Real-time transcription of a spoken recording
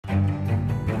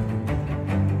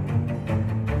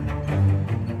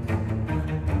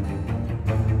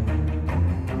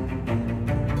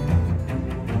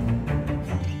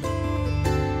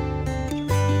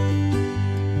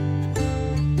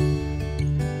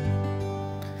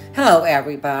Hello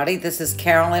everybody, this is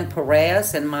Carolyn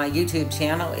Perez and my YouTube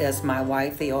channel is My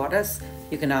Wife the Artist.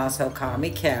 You can also call me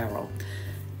Carol.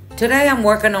 Today I'm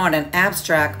working on an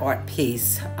abstract art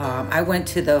piece. I went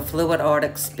to the Fluid Art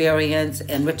Experience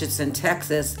in Richardson,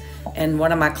 Texas. In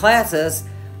one of my classes,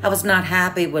 I was not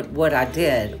happy with what I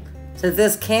did. So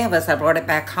this canvas, I brought it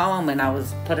back home and I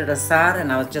put it aside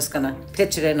and I was just gonna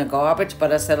pitch it in the garbage,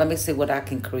 but I said, let me see what I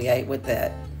can create with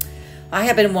it. I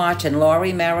have been watching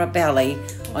Lori Mirabelli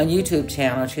on YouTube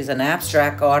channel. She's an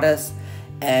abstract artist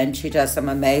and she does some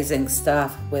amazing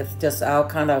stuff with just all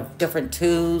kind of different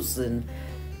tools, and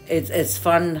it's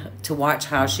fun to watch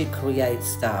how she creates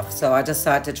stuff. So I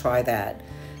decided to try that.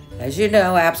 As you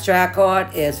know, abstract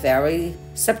art is very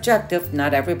subjective.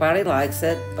 Not everybody likes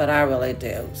it, but I really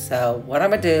do. So what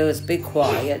I'm gonna do is be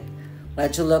quiet,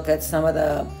 let you look at some of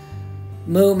the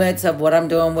movements of what I'm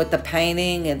doing with the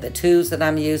painting and the tools that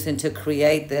I'm using to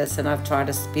create this, and I've tried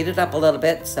to speed it up a little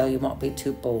bit so you won't be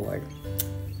too bored.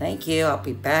 Thank you. I'll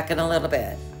be back in a little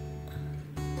bit.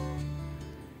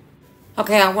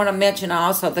 Okay, I want to mention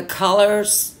also the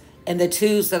colors and the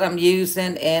tools that I'm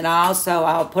using, and also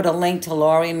I'll put a link to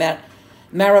Lori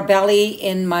Mirabelli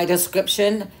in my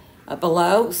description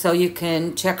below so you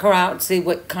can check her out and see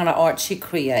what kind of art she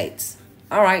creates.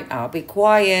 All right, I'll be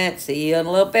quiet. See you in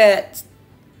a little bit.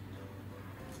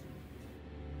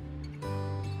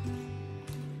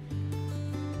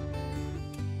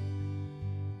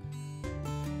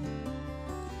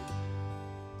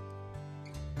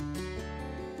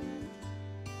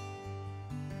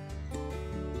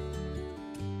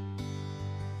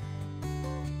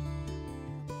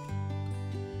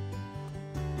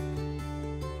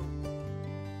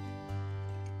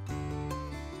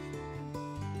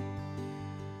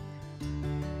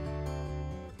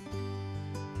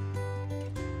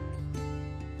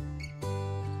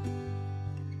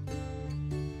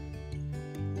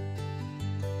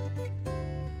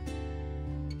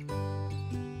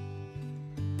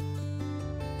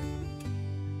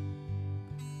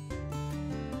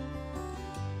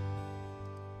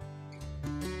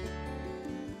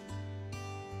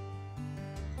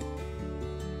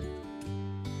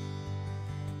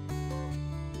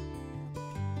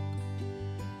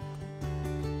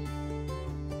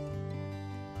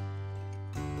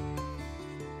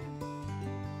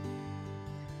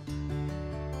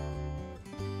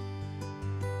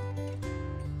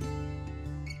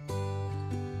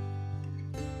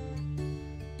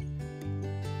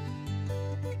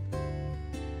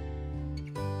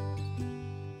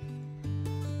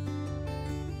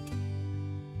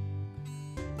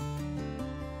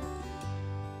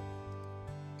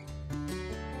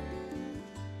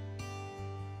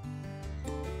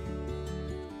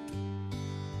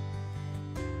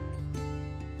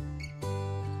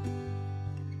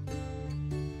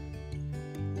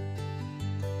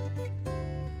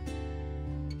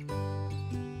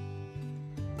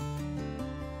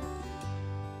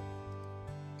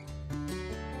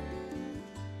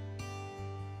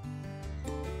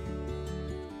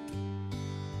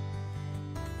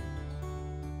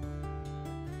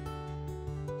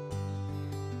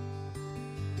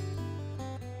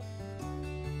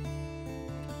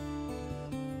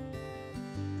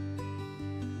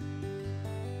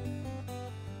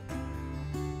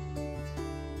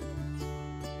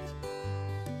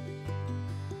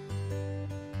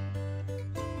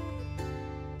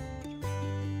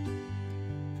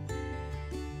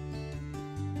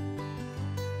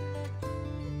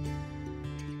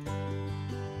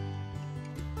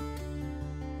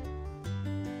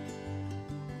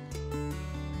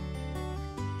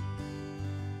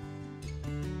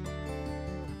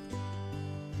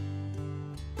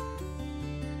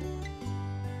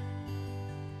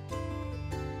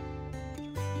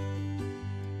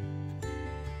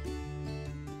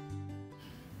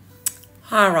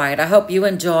 All right, I hope you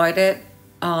enjoyed it.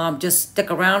 Just stick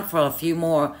around for a few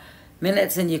more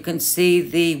minutes and you can see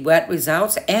the wet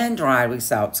results and dry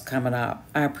results coming up.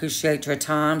 I appreciate your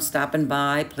time stopping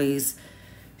by. Please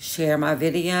share my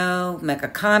video, make a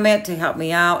comment to help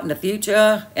me out in the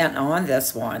future and on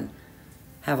this one.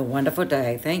 Have a wonderful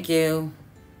day. Thank you.